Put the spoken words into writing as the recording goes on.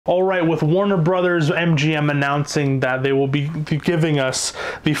All right, with Warner Brothers MGM announcing that they will be giving us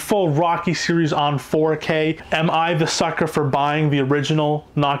the full Rocky series on 4K, am I the sucker for buying the original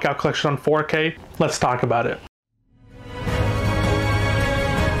Knockout Collection on 4K? Let's talk about it.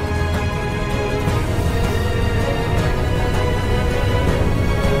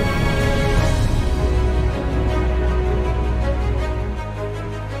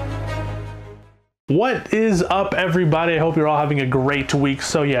 What is up, everybody? I hope you're all having a great week.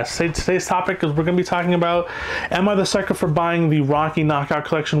 So yes, today's topic is we're going to be talking about, am I the sucker for buying the Rocky Knockout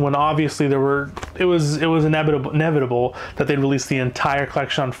Collection when obviously it was inevitable that they'd release the entire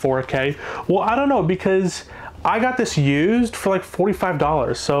collection on 4K. Well, I don't know, because I got this used for like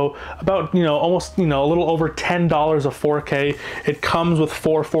 $45, so about, almost, a little over $10 of 4K. It comes with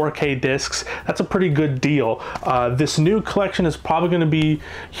 4 4K discs. That's a pretty good deal. This new collection is probably going to be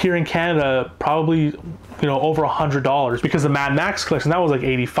here in Canada, probably, over $100, because the Mad Max collection, that was like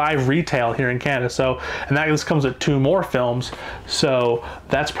 $85 retail here in Canada. So, and this comes with 2 more films, so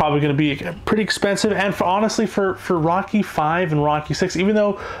that's probably going to be pretty expensive. And honestly, for Rocky 5 and Rocky 6, even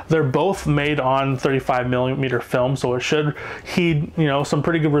though they're both made on 35mm film, so it should heed some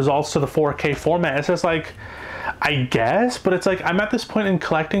pretty good results to the 4K format, it's just like, I guess, but it's like I'm at this point in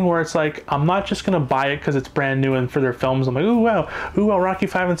collecting where it's like I'm not just gonna buy it because it's brand new and for their films I'm like, ooh wow, Rocky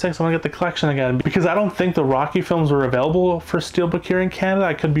 5 and 6, I want to get the collection again, because I don't think the Rocky films were available for Steelbook here in Canada.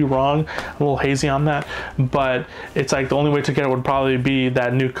 I could be wrong, I'm a little hazy on that, but it's like the only way to get it would probably be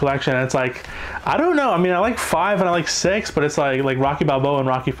that new collection. And it's like, I don't know, I mean, I like 5 and I like 6, but it's like Rocky Balboa and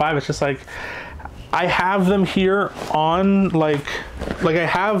Rocky 5, it's just like I have them here on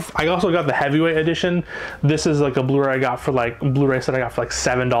I also got the heavyweight edition. This is like a Blu-ray I got for Blu-ray set I got for like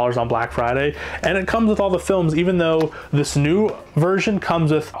 $7 on Black Friday, and it comes with all the films, even though this new version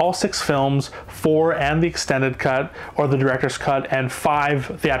comes with all 6 films, 4 and the extended cut or the director's cut, and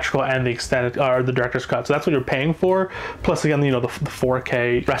 5 theatrical and the extended or the director's cut. So that's what you're paying for, plus again the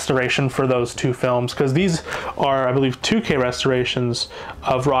 4K restoration for those 2 films, because these are, I believe, 2K restorations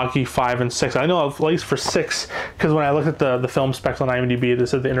of Rocky 5 and 6. I know at least for 6, because when I looked at the film specs on IMDb, they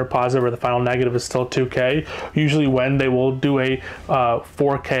said the inner positive or the final negative is still 2K. Usually when they will do a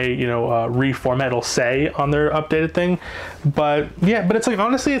 4K reformat, it'll say on their updated thing. But yeah, but it's like,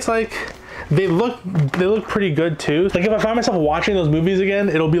 honestly, it's like they look pretty good too. Like if I find myself watching those movies again,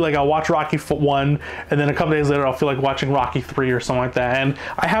 it'll be like I'll watch Rocky 1 and then a couple days later I'll feel like watching Rocky 3 or something like that. And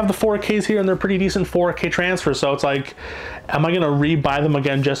I have the 4Ks here and they're pretty decent 4K transfers, so it's like, am I gonna re-buy them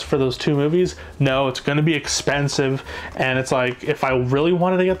again just for those 2 movies? No, it's gonna be expensive. And it's like, if I really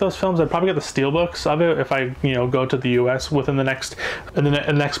wanted to get those films, I'd probably get the steelbooks of it if I go to the US within the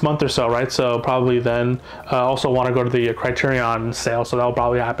next month or so, right? So probably then also want to go to the Criterion sale, so that'll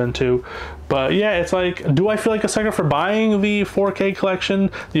probably happen too. But yeah, it's like, do I feel like a sucker for buying the 4K collection,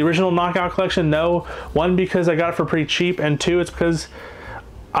 the original Knockout collection? No. 1, because I got it for pretty cheap, and 2, it's because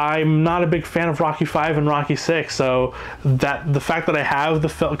I'm not a big fan of Rocky 5 and Rocky 6, so that the fact that I have the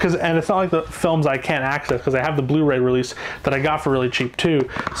film, and it's not like the films I can't access, because I have the Blu-ray release that I got for really cheap too.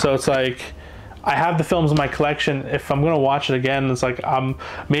 So it's like, I have the films in my collection. If I'm gonna watch it again, it's like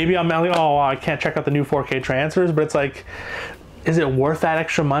maybe I'm like, oh, I can't check out the new 4K transfers, but it's like, is it worth that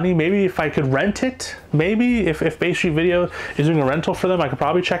extra money? Maybe if I could rent it, maybe if Bay Street Video is doing a rental for them, I could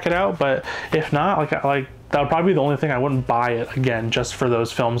probably check it out. But if not, like that would probably be the only thing. I wouldn't buy it again just for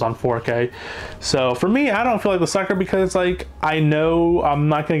those films on 4K. So for me, I don't feel like the sucker, because it's like, I know I'm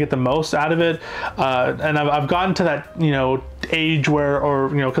not gonna get the most out of it, and I've gotten to that age where,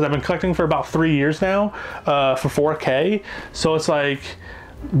 because I've been collecting for about 3 years now for 4K. So it's like,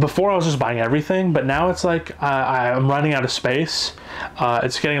 before I was just buying everything, but now it's like I'm running out of space.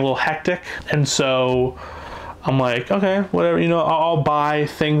 It's getting a little hectic, and so I'm like, okay, whatever, I'll buy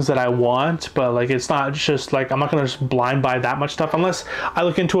things that I want, but like, it's not just like, I'm not gonna just blind buy that much stuff unless I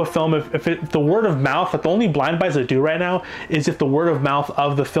look into a film. If the word of mouth, like the only blind buys I do right now is if the word of mouth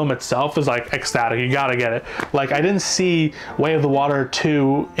of the film itself is like ecstatic, you gotta get it. Like, I didn't see Way of the Water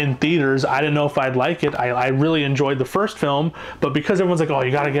 2 in theaters. I didn't know if I'd like it. I really enjoyed the first film, but because everyone's like, oh,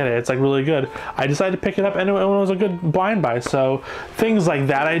 you gotta get it, it's like really good, I decided to pick it up, and it was a good blind buy. So things like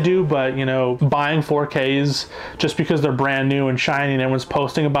that I do, but buying 4Ks just because they're brand new and shiny and everyone's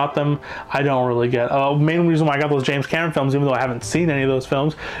posting about them, I don't really get. Main reason why I got those James Cameron films, even though I haven't seen any of those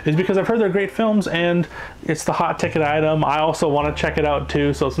films, is because I've heard they're great films and it's the hot ticket item. I also want to check it out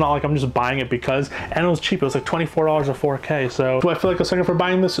too, so it's not like I'm just buying it because, and it was cheap. It was like $24 a 4K. So do I feel like a sucker for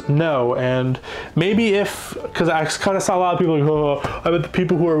buying this? No. And maybe because I kind of saw a lot of people like, oh, I bet the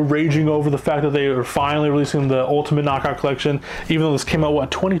people who are raging over the fact that they are finally releasing the Ultimate Knockout Collection, even though this came out, what,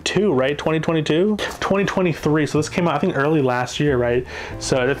 22, right? 2022? 2023 3, so this came out I think early last year, right?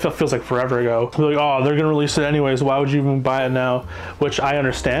 So it feels like forever ago. We're like, oh, they're gonna release it anyways, why would you even buy it now? Which I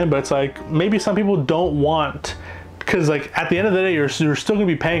understand, but it's like maybe some people don't want, because like at the end of the day you're still gonna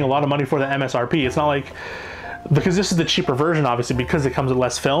be paying a lot of money for the MSRP. It's not like, because this is the cheaper version obviously because it comes with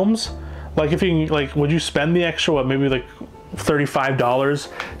less films. Like if you like, would you spend the extra, what, maybe like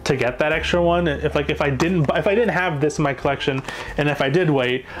 $35 to get that extra one? If I didn't have this in my collection, and if I did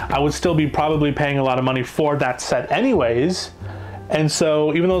wait, I would still be probably paying a lot of money for that set anyways. And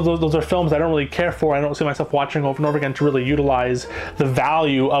so even though those are films I don't really care for, I don't see myself watching over and over again to really utilize the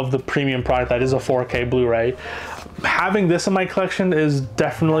value of the premium product that is a 4K Blu-ray, having this in my collection is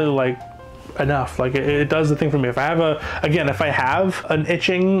definitely like enough. Like it does the thing for me. If I have an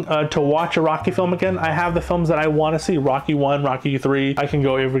itching to watch a Rocky film again, I have the films that I want to see. Rocky 1, Rocky 3, I can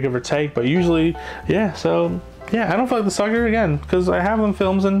go every give or take, but usually, yeah, so yeah, I don't feel like the sucker again, because I have them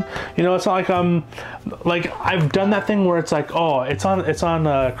films, and you know, it's not like I've done that thing where it's like, oh, it's on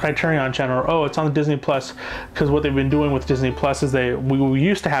Criterion channel, or oh, it's on Disney Plus, because what they've been doing with Disney Plus is we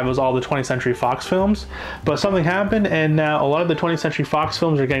used to have was all the 20th Century Fox films, but something happened and now a lot of the 20th Century Fox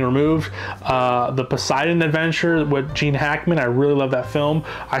films are getting removed. The Poseidon Adventure with Gene Hackman, I really love that film.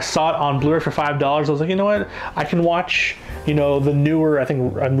 I saw it on Blu-ray for $5. I was like, you know what, I can watch, you know, the newer, I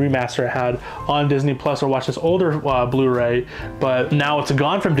think, remaster it had on Disney Plus, or watch this older Blu-ray, but now it's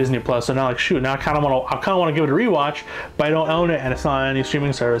gone from Disney Plus, so now like, shoot, now I kind of want to give it a rewatch, but I don't own it, and it's not on any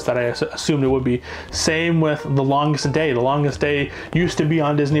streaming service that I assumed it would be. Same with The Longest Day. The Longest Day used to be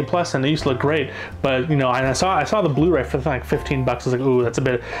on Disney Plus, and it used to look great, but you know, and I saw the Blu-ray for like 15 bucks. I was like, ooh, that's a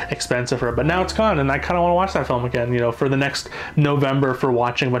bit expensive for it, but now it's gone, and I kind of want to watch that film again, you know, for the next November, for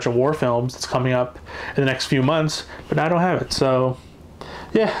watching a bunch of war films that's coming up in the next few months, but now I don't have it. So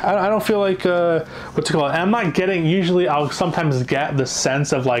yeah, I don't feel like, what's it called? I'm not getting, usually I'll sometimes get the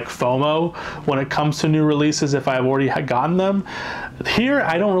sense of like FOMO when it comes to new releases if I've already gotten them. Here,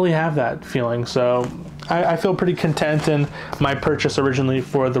 I don't really have that feeling, so I feel pretty content in my purchase originally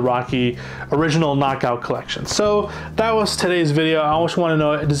for the Rocky original Knockout collection. So that was today's video. I always want to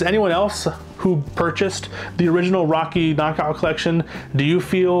know, does anyone else who purchased the original Rocky Knockout collection, do you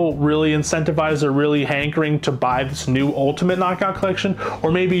feel really incentivized or really hankering to buy this new Ultimate Knockout collection?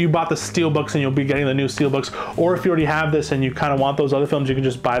 Or maybe you bought the Steelbooks and you'll be getting the new Steelbooks, or if you already have this and you kind of want those other films, you can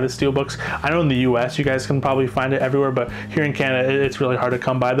just buy the Steelbooks. I know in the US you guys can probably find it everywhere, but here in Canada it's really hard to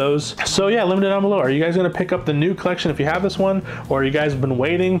come by those. So yeah, let me know down below. Are you guys gonna pick up the new collection if you have this one, or you guys have been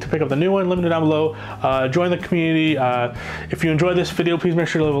waiting to pick up the new one? Let me know down below. Join the community. If you enjoyed this video, please make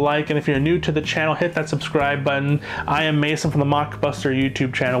sure to leave a like, and if you're new to the channel, hit that subscribe button. I am Mason from the Mockbuster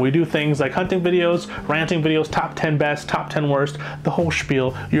YouTube channel. We do things like hunting videos, ranting videos, top 10 best, top 10 worst, the whole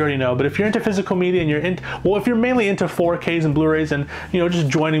spiel, you already know. But if you're into physical media and you're into, well, if you're mainly into 4Ks and Blu-rays and, you know, just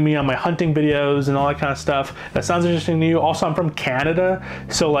joining me on my hunting videos and all that kind of stuff, that sounds interesting to you. Also, I'm from Canada,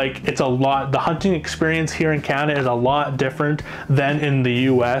 so like it's a lot, the hunting experience here in Canada is a lot different than in the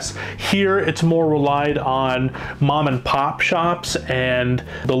US. Here, it's more relied on mom and pop shops and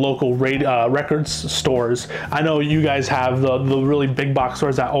the local records stores. I know you guys have the really big box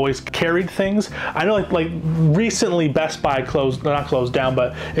stores that always carried things. I know like recently Best Buy closed, not closed down,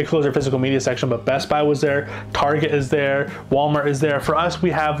 but it closed their physical media section, but Best Buy was there, Target is there, Walmart is there. For us,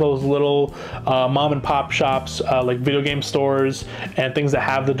 we have those little mom and pop shops, like video game stores and things that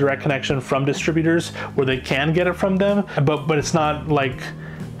have the direct connection from distributors where they can get it from them, but it's not like,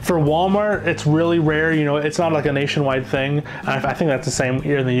 for Walmart, it's really rare, you know, it's not like a nationwide thing. And I think that's the same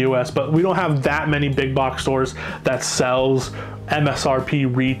here in the US, but we don't have that many big box stores that sells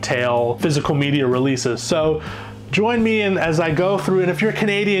MSRP retail physical media releases. So join me in as I go through, and if you're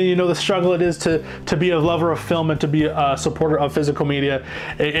Canadian, you know the struggle it is to be a lover of film and to be a supporter of physical media.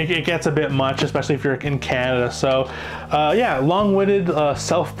 It gets a bit much, especially if you're in Canada. So yeah, long-winded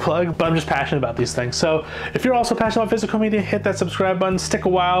self-plug, but I'm just passionate about these things. So if you're also passionate about physical media, hit that subscribe button, stick a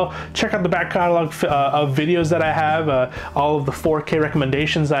while, check out the back catalog of videos that I have, all of the 4K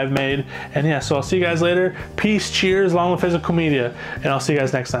recommendations I've made, and yeah, so I'll see you guys later. Peace, cheers, long with physical media, and I'll see you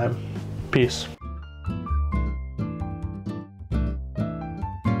guys next time. Peace.